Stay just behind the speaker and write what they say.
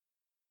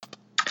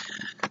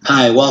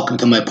Hi, welcome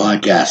to my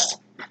podcast.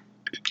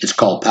 It's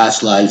called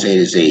Past Lives A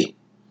to Z.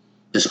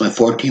 This is my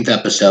 14th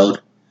episode,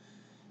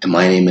 and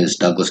my name is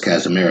Douglas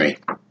Casimiri.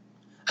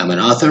 I'm an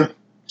author,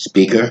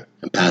 speaker,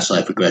 and past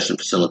life regression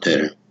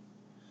facilitator.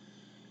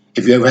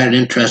 If you ever had an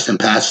interest in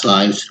past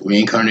lives,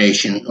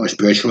 reincarnation, or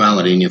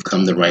spirituality, and you've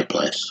come to the right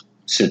place,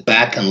 sit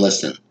back and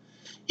listen.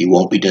 You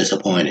won't be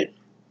disappointed.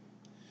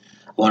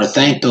 I want to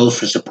thank those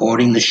for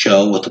supporting the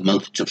show with a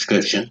monthly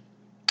subscription.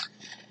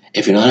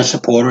 If you're not a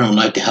supporter and would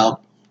like to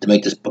help to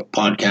make this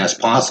podcast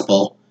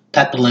possible,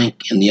 tap the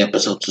link in the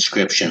episode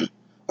description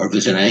or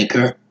visit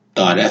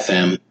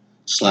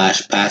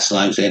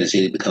anchor.fm/pastlives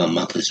to become a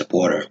monthly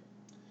supporter.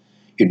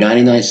 Your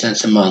 99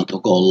 cents a month will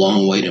go a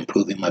long way to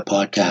improving my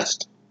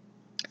podcast.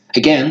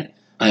 Again,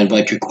 I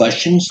invite your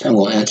questions and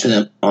we'll answer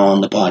them on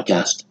the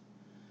podcast.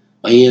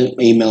 My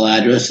email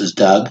address is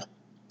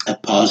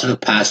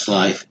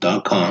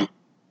doug@positivepastlife.com.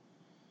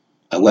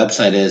 My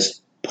website is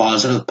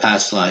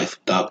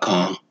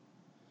positivepastlife.com.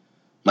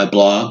 My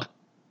blog,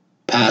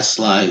 Past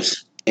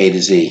Lives A to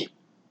Z.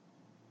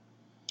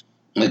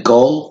 My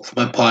goal for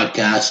my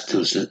podcast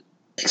is to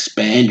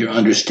expand your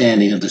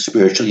understanding of the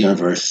spiritual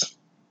universe,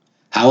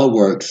 how it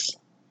works,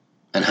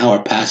 and how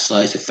our past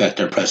lives affect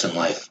our present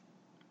life.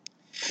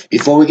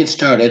 Before we get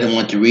started, I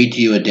want to read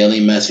to you a daily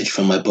message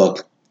from my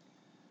book,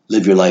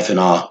 Live Your Life in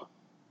Awe.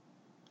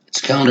 It's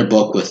a calendar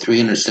book with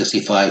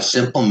 365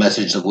 simple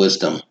messages of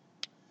wisdom.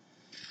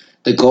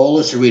 The goal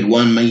is to read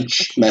one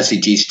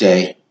message each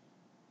day.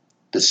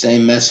 The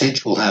same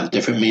message will have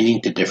different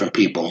meaning to different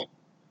people.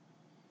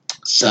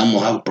 Some will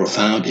have a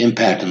profound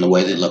impact on the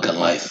way they look at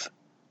life.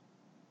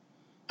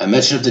 My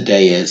message of the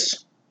day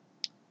is,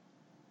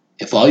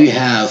 if all you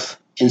have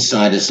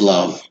inside is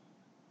love,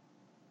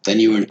 then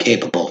you are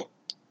incapable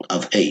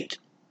of hate.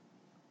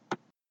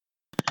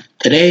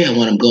 Today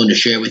I'm going to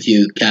share with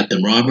you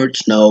Captain Robert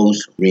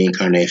Snow's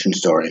reincarnation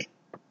story.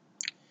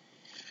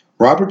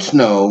 Robert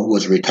Snow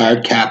was a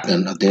retired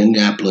captain of the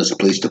Indianapolis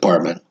Police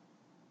Department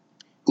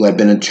who had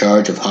been in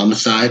charge of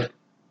homicide,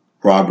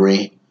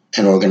 robbery,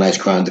 and organized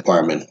crime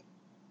department.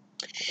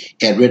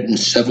 He had written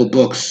several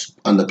books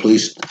on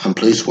police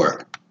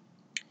work.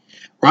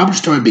 Robert's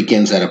story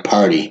begins at a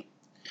party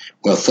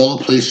where a fellow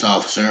police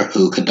officer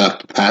who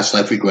conducted past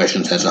life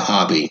regressions as a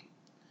hobby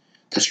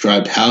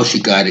described how she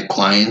guided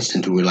clients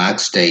into a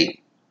relaxed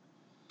state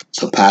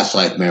so past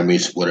life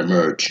memories would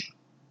emerge.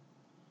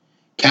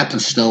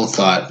 Captain Snow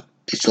thought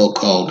the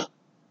so-called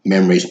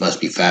memories must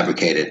be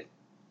fabricated,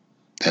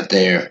 that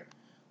there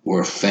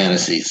were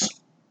fantasies.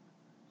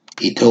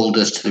 He told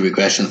this to the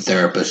regression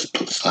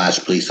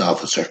therapist/police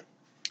officer.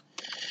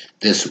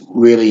 This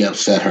really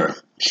upset her.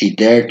 She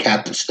dared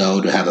Captain Snow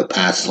to have a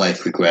past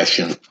life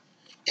regression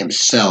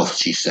himself,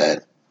 she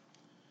said.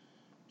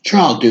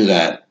 Sure, I'll do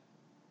that.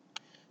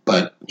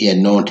 But he had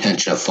no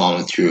intention of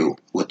following through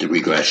with the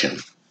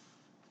regression.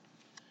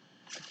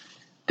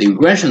 The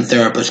regression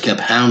therapist kept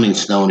hounding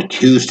Snow and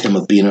accused him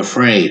of being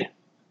afraid.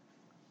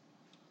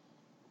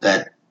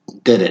 That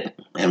did it,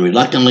 and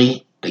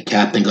reluctantly, the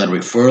captain got a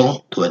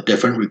referral to a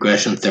different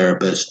regression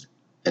therapist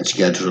and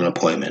scheduled an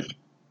appointment.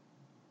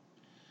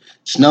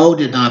 Snow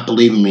did not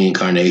believe in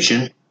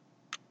reincarnation,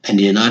 and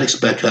he did not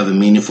expect to have a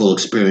meaningful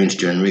experience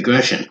during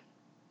regression.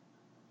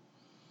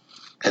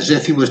 As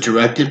if he was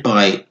directed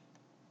by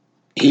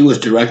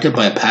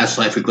a past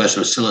life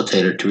regression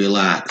facilitator to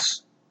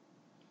relax.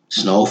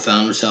 Snow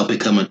found himself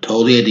becoming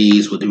totally at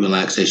ease with the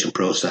relaxation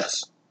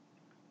process.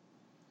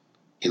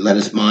 He let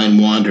his mind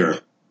wander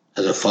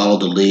as it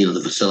followed the lead of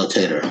the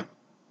facilitator.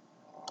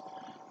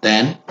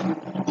 Then,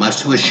 much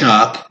to his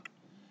shock,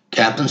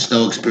 Captain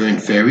Snow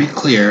experienced very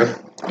clear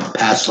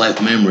past life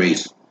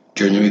memories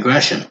during the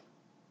regression.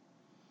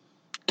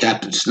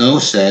 Captain Snow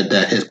said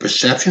that his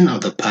perception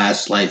of the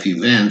past life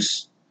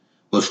events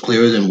was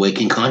clearer than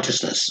waking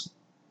consciousness.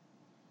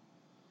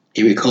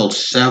 He recalled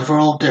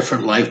several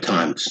different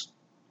lifetimes,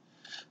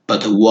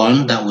 but the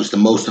one that was the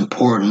most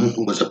important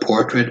was a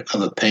portrait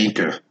of a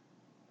painter,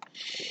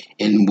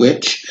 in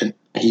which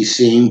he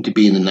seemed to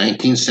be in the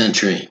 19th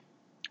century.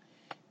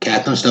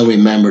 Captain Snow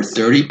remembered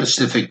 30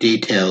 specific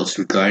details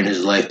regarding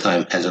his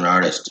lifetime as an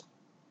artist.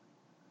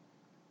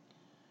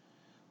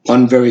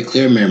 One very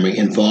clear memory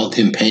involved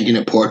him painting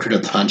a portrait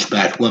of the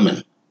hunchbacked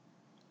woman.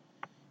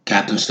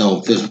 Captain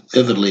Snow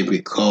vividly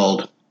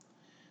recalled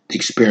the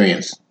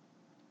experience,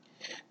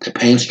 the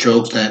paint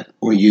strokes that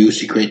were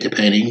used to create the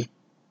painting,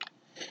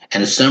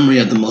 and a summary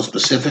of the most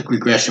specific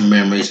regression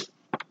memories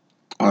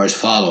are as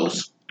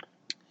follows.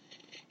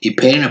 He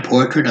painted a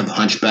portrait of a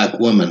hunchbacked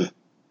woman.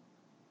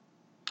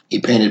 He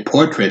painted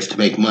portraits to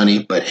make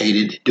money but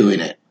hated doing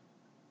it.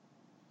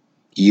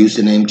 He used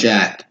the name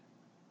Jack.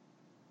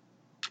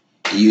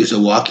 He used a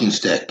walking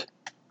stick.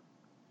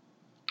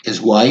 His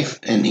wife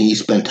and he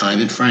spent time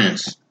in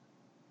France.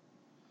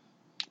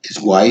 His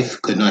wife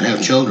could not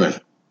have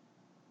children.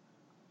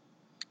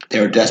 They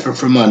were desperate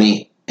for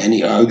money, and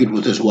he argued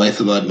with his wife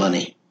about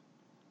money.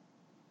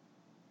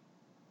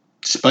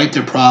 Despite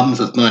their problems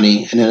with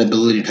money and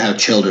inability to have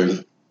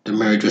children, their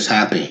marriage was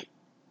happy.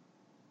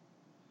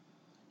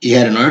 He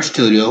had an art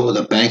studio with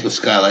a bank of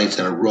skylights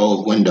and a row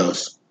of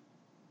windows.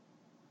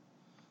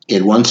 He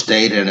had once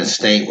stayed in an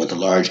estate with a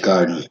large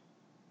garden.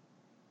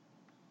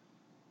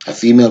 A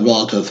female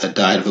relative had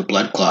died of a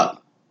blood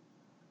clot.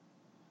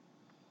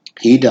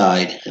 He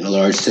died in a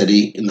large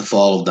city in the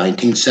fall of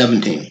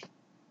 1917.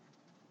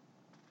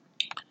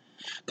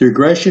 The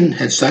regression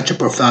had such a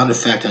profound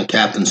effect on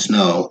Captain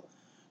Snow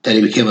that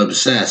he became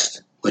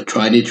obsessed with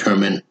trying to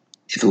determine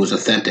if it was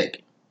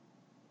authentic.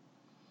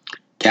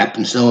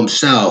 Captain Snow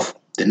himself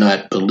did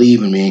not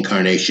believe in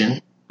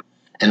reincarnation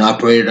and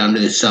operated under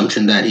the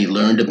assumption that he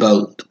learned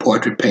about the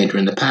portrait painter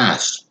in the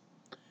past,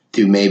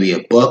 through maybe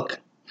a book,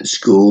 in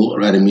school,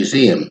 or at a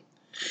museum,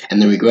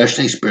 and the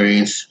regression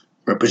experience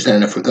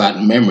represented a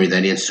forgotten memory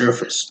that he had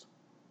surfaced.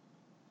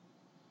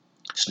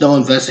 Snow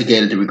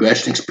investigated the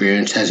regression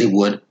experience as he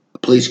would a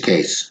police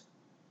case.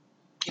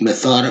 He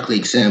methodically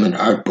examined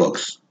art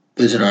books,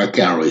 visited art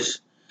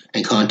galleries,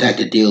 and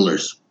contacted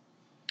dealers,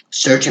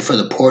 searching for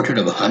the portrait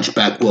of a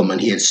hunchback woman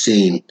he had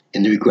seen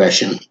in the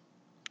regression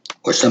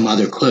or some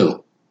other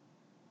clue.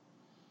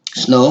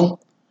 Snow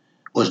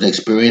was an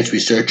experienced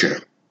researcher,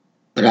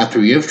 but after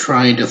a year of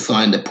trying to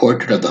find the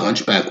portrait of the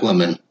hunchback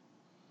woman,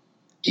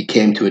 he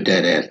came to a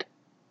dead end.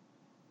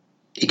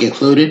 He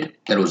concluded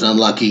that it was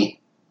unlucky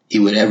he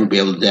would ever be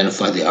able to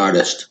identify the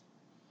artist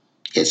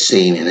he had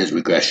seen in his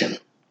regression.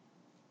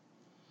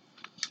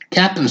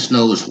 Captain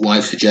Snow's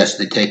wife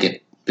suggested they take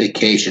a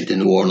vacation to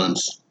New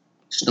Orleans.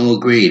 Snow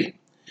agreed.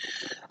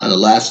 On the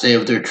last day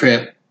of their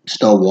trip,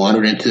 Snow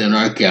wandered into an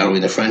art gallery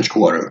in the French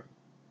Quarter.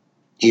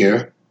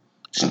 Here,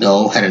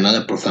 Snow had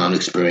another profound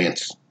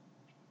experience.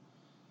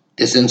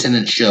 This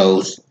incident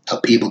shows how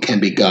people can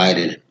be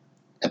guided,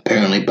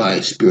 apparently by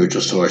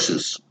spiritual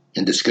sources,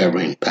 in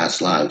discovering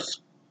past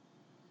lives.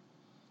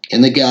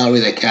 In the gallery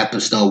that Captain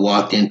Snow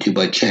walked into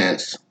by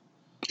chance,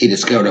 he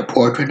discovered a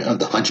portrait of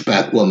the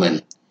hunchback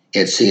woman he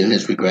had seen in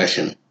his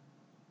regression.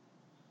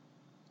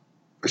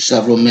 For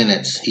several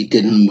minutes, he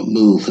didn't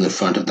move from the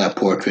front of that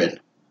portrait.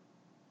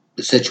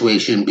 The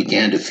situation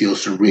began to feel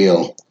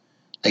surreal,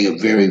 like a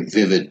very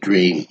vivid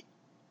dream.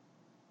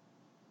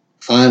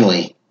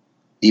 Finally,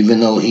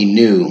 even though he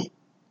knew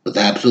with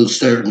absolute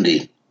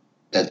certainty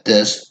that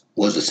this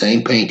was the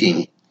same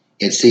painting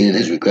he had seen in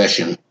his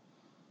regression,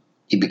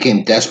 he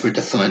became desperate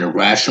to find a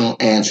rational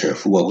answer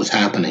for what was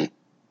happening.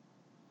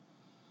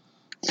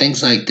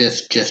 Things like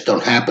this just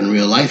don't happen in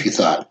real life, he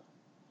thought.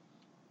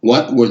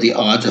 What were the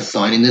odds of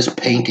finding this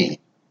painting?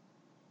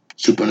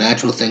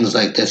 Supernatural things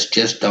like this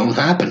just don't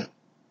happen.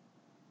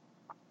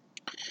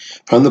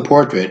 From the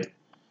portrait,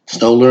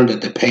 Snow learned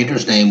that the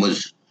painter's name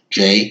was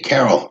J.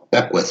 Carroll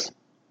Beckwith.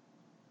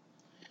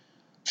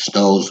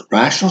 Snow's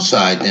rational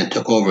side then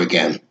took over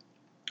again.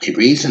 He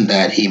reasoned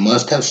that he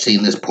must have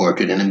seen this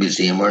portrait in a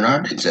museum or an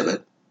art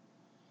exhibit.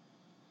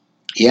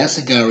 He asked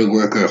the gallery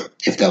worker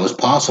if that was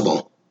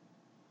possible.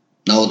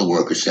 No, the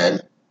worker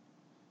said.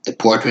 The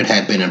portrait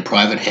had been in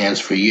private hands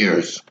for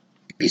years.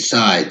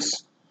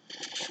 Besides,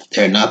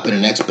 there had not been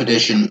an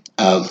expedition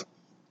of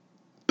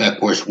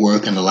Beckwith's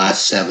work in the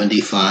last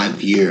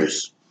 75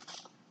 years.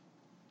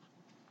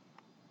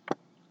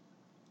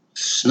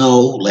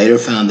 Snow later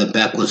found that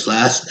Beckwith's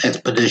last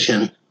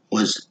expedition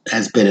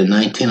has been in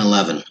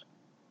 1911.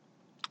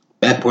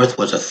 Beckwith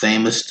wasn't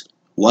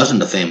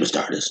a famous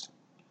artist,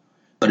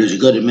 but he was a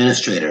good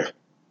administrator,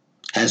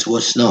 as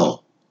was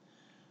Snow.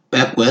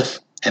 Beckwith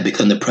had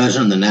become the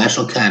president of the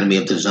National Academy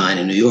of Design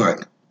in New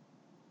York.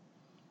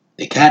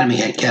 The Academy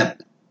had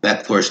kept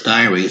Beckwith's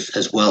diaries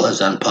as well as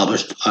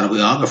unpublished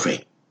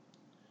autobiography.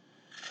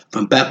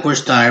 From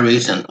Beckwith's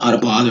diaries and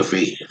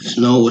autobiography,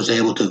 Snow was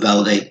able to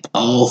validate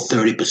all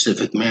 30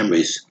 specific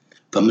memories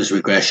from his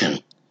regression,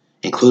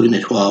 including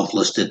the 12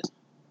 listed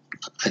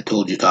I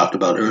talked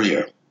about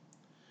earlier.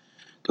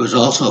 There was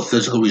also a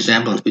physical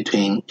resemblance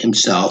between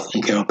himself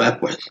and Carroll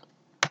Beckwith.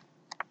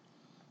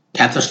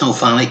 Captain Snow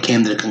finally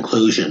came to the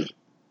conclusion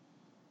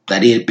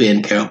that he had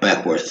been Carroll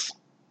Beckwith,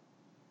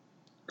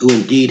 who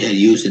indeed had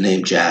used the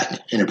name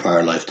Jack in a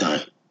prior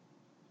lifetime.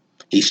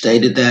 He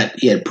stated that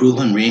he had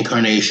proven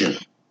reincarnation,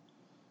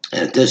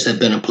 and if this had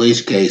been a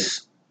police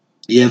case,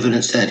 the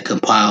evidence had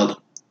compiled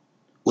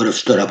would have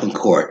stood up in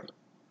court.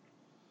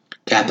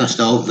 Captain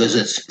Snow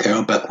visits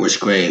Carroll Beckwith's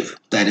grave,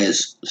 that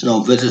is,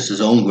 Snow visits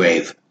his own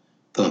grave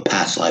from a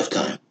past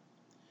lifetime.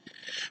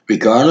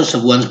 Regardless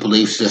of one's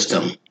belief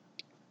system,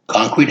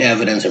 concrete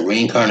evidence of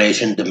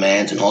reincarnation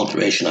demands an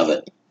alteration of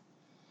it.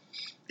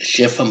 A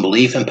shift from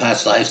belief in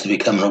past lives to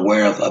becoming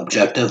aware of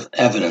objective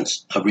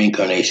evidence of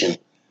reincarnation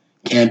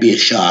can be a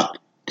shock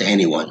to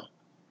anyone.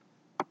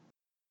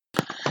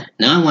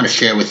 Now I want to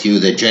share with you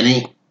the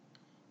Jenny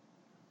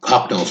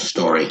Cocknell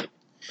story.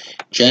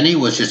 Jenny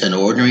was just an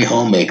ordinary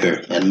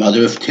homemaker and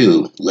mother of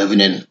two living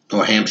in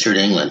New Hampshire,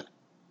 England.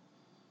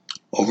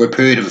 Over a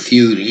period of a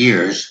few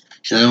years,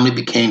 she not only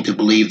became to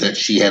believe that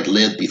she had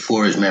lived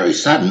before as Mary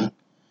Sutton,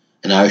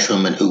 an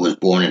Irishwoman who was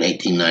born in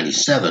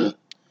 1897,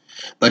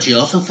 but she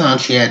also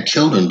found she had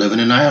children living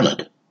in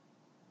Ireland.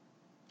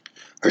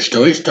 Her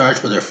story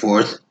starts with her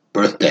 4th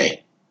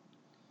birthday.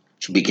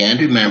 She began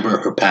to remember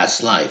her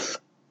past life.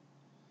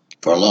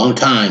 For a long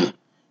time,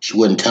 she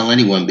wouldn't tell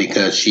anyone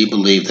because she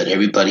believed that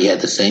everybody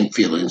had the same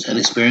feelings and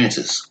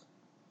experiences.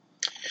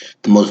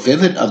 The most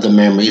vivid of the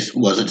memories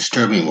was a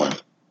disturbing one.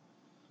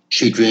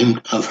 She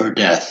dreamed of her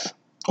death,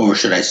 or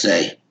should I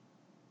say,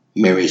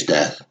 Mary's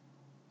death.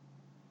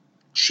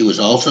 She was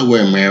also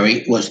where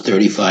Mary was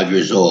 35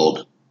 years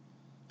old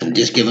and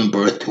just given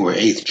birth to her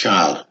eighth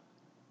child.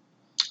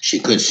 She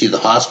could see the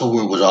hospital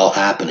where it was all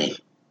happening.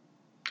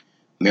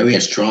 Mary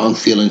had strong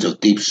feelings of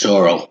deep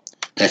sorrow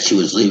that she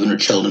was leaving her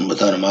children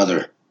without a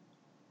mother.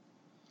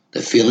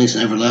 The feelings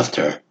never left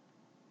her.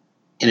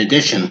 In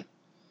addition,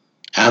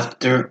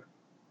 after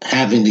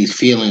having these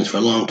feelings for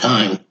a long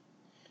time,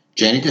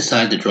 Jenny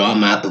decided to draw a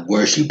map of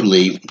where she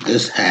believed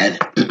this had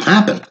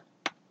happened.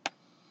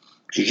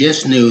 She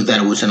just knew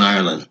that it was in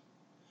Ireland.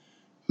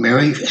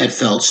 Mary had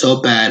felt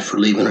so bad for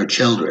leaving her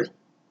children.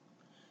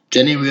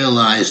 Jenny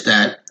realized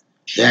that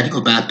she had to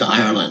go back to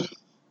Ireland.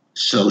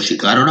 So she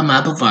got out a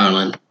map of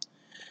Ireland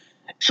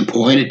and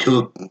pointed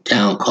to a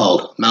town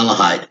called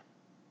Malahide.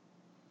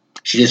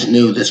 She just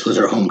knew this was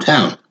her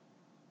hometown.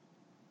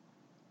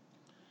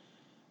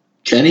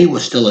 Jenny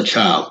was still a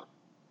child.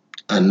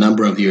 A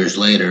number of years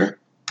later,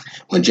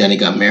 when Jenny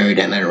got married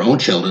and had her own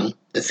children,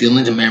 the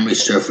feelings and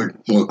memories surfaced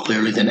more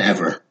clearly than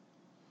ever.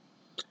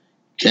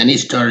 Jenny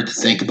started to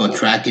think about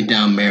tracking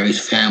down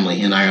Mary's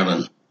family in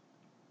Ireland.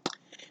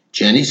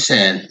 Jenny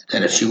said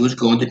that if she was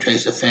going to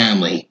trace a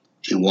family,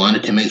 she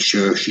wanted to make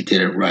sure she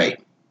did it right.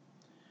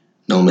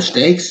 No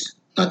mistakes,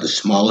 not the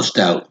smallest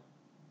doubt.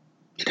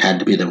 It had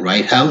to be the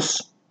right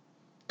house,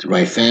 the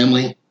right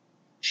family.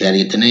 She had to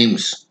get the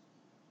names,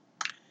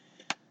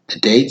 the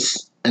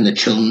dates, and the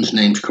children's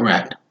names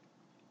correct.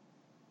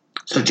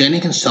 So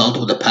Jenny consulted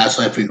with a past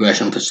life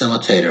regression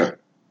facilitator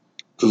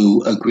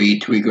who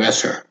agreed to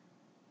regress her.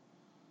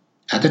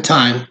 At the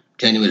time,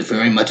 Jenny was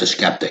very much a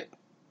skeptic.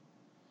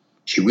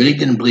 She really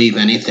didn't believe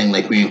anything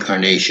like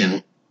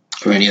reincarnation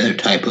or any other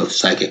type of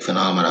psychic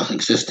phenomena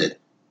existed.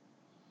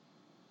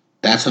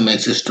 That's what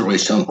makes this story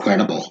so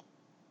incredible.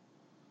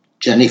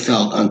 Jenny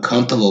felt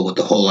uncomfortable with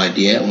the whole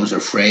idea and was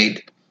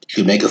afraid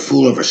she would make a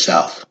fool of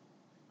herself.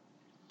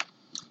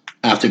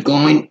 After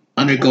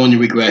undergoing the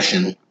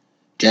regression,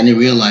 Jenny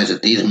realized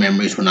that these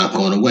memories were not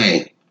going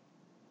away.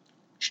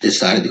 She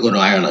decided to go to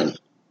Ireland.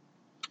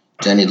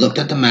 Jenny looked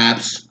at the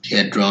maps she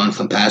had drawn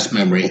from past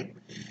memory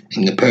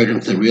and compared them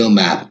to the real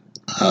map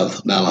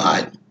of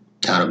Malahide,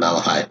 town of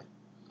Malahide.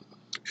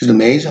 She was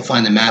amazed to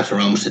find the maps were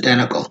almost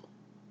identical.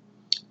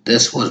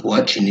 This was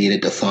what she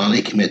needed to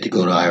finally commit to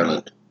go to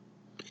Ireland.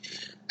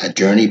 A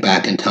journey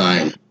back in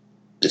time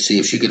to see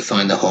if she could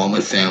find the home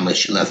and family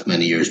she left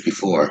many years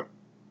before.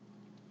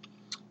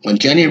 When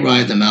Jenny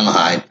arrived in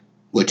Malahide,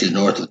 which is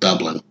north of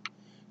Dublin,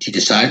 she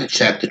decided to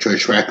check the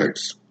church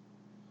records.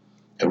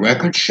 The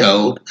records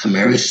showed that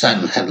Mary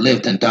Sutton had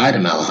lived and died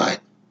in Malahide.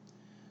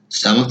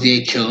 Some of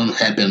the 8 children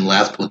had been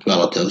left with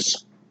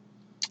relatives.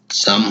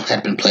 Some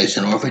had been placed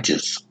in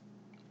orphanages.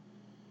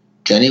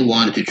 Jenny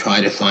wanted to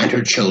try to find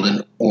her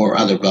children or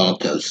other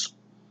relatives,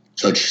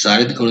 so she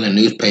decided to go to the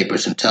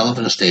newspapers and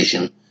television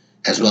station,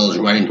 as well as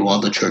writing to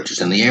all the churches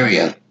in the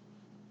area.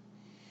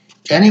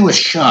 Jenny was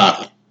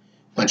shocked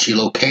when she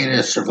located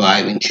the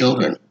surviving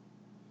children.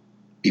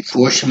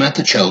 Before she met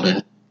the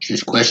children, she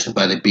was questioned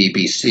by the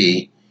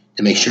BBC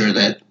to make sure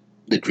that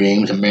the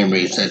dreams and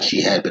memories that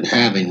she had been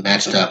having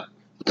matched up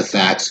with the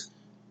facts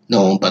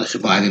known by the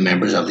surviving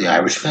members of the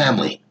Irish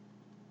family.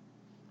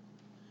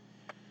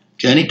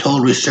 Jenny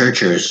told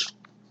researchers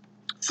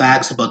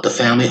facts about the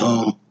family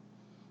home,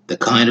 the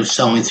kind of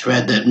sewing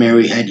thread that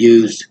Mary had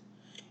used,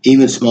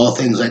 even small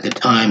things like the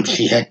time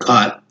she had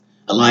caught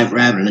a live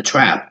rabbit in a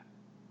trap.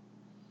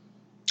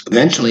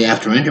 Eventually,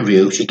 after an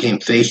interview, she came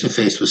face to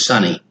face with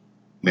Sonny,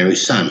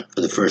 Mary's son,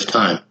 for the first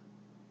time.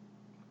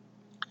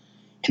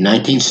 In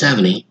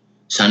 1970,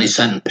 Sonny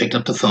Sutton picked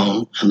up the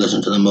phone and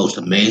listened to the most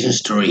amazing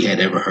story he had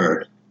ever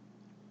heard.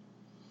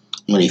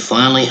 When he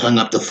finally hung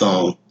up the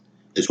phone,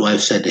 his wife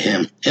said to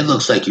him, "It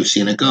looks like you've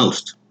seen a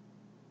ghost."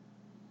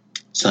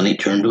 Sonny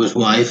turned to his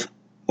wife,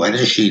 wiped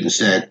his sheet, and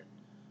said,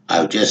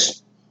 "I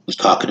just was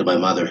talking to my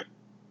mother."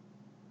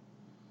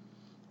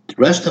 The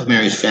rest of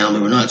Mary's family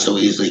were not so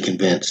easily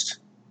convinced.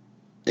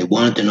 They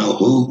wanted to know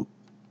who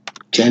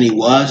Jenny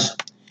was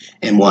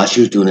and why she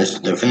was doing this to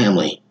their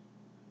family.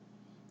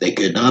 They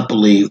could not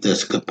believe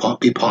this could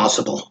be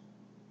possible.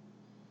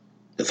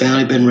 The family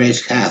had been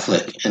raised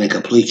Catholic and in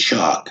complete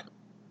shock.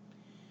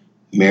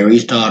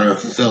 Mary's daughter,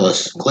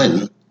 Phyllis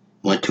Clinton,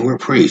 went to her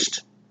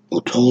priest,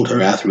 who told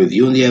her after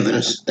reviewing the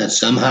evidence that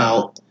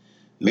somehow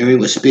Mary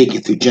was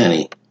speaking through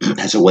Jenny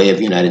as a way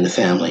of uniting the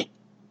family.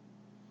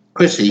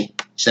 Chrissy,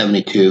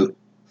 72,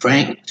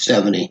 Frank,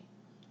 70,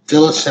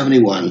 Phyllis,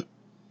 71,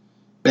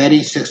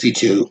 Betty,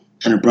 62,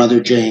 and her brother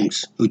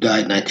James, who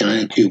died in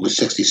 1992, was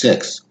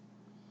 66.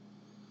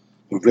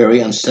 Were very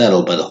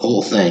unsettled by the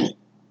whole thing.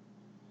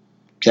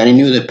 Jenny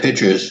knew the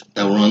pictures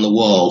that were on the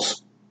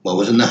walls, what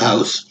was in the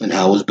house, and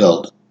how it was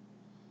built.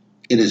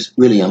 "It is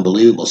really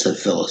unbelievable," said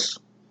Phyllis.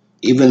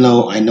 "Even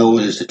though I know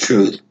it is the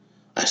truth,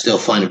 I still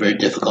find it very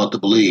difficult to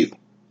believe.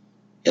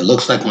 It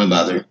looks like my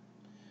mother,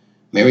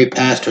 Mary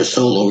passed her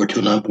soul over to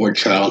an unborn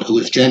child who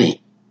was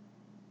Jenny.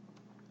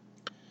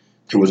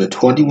 There was a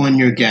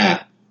 21-year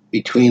gap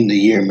between the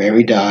year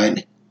Mary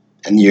died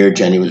and the year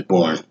Jenny was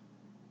born.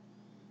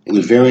 It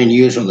was very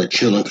unusual that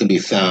children could be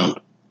found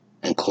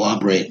and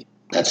corroborate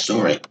that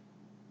story.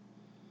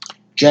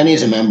 Jenny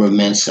is a member of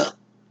Mensa.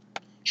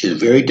 She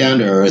is very down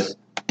to earth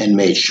and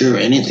made sure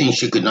anything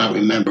she could not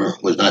remember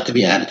was not to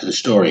be added to the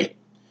story,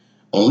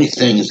 only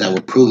things that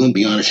were proven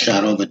beyond a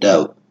shadow of a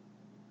doubt.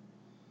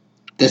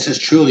 This is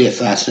truly a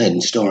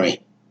fascinating story.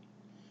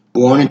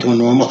 Born into a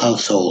normal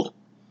household,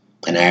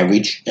 an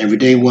average,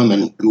 everyday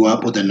woman grew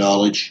up with the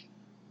knowledge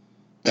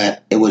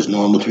that it was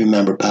normal to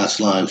remember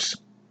past lives.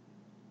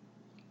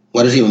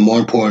 What is even more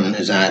important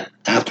is that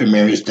after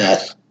Mary's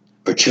death,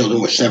 her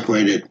children were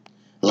separated and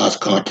lost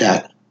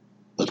contact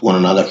with one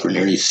another for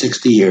nearly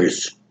 60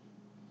 years.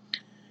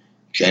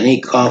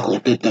 Jenny Cockle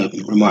did the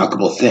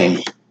remarkable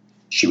thing.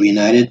 She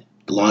reunited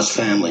the lost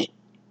family.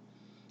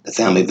 The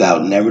family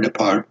vowed never to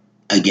part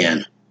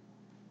again.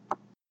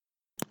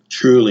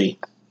 Truly,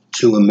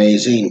 two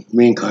amazing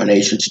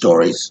reincarnation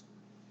stories.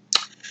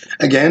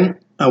 Again,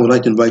 I would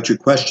like to invite your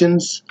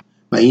questions.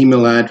 My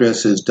email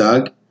address is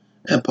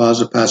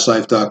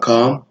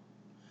doug@positivepastlife.com.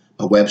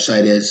 My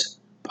website is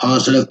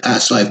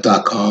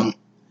positivepastlife.com.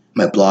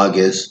 My blog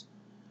is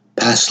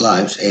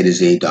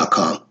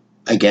pastlives.com.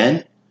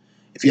 Again,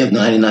 if you have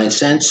 99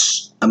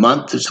 cents a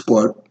month to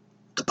support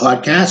the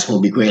podcast, it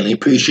will be greatly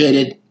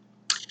appreciated.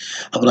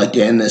 I would like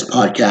to end this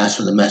podcast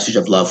with a message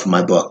of love from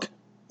my book,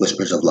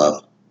 Whispers of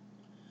Love.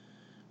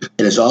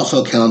 It is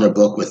also a calendar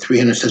book with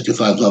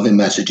 365 loving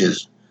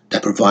messages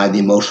that provide the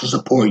emotional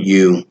support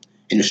you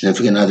and your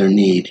significant other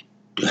need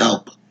to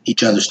help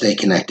each other stay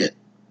connected.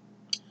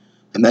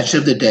 The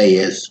message of the day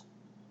is,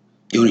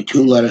 the only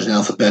two letters in the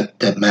alphabet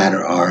that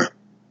matter are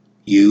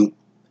you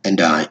and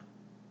I.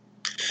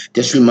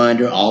 Just a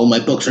reminder, all of my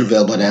books are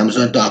available at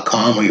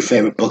Amazon.com or your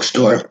favorite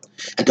bookstore.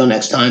 Until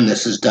next time,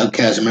 this is Doug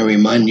Casimir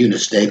reminding you to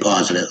stay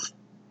positive.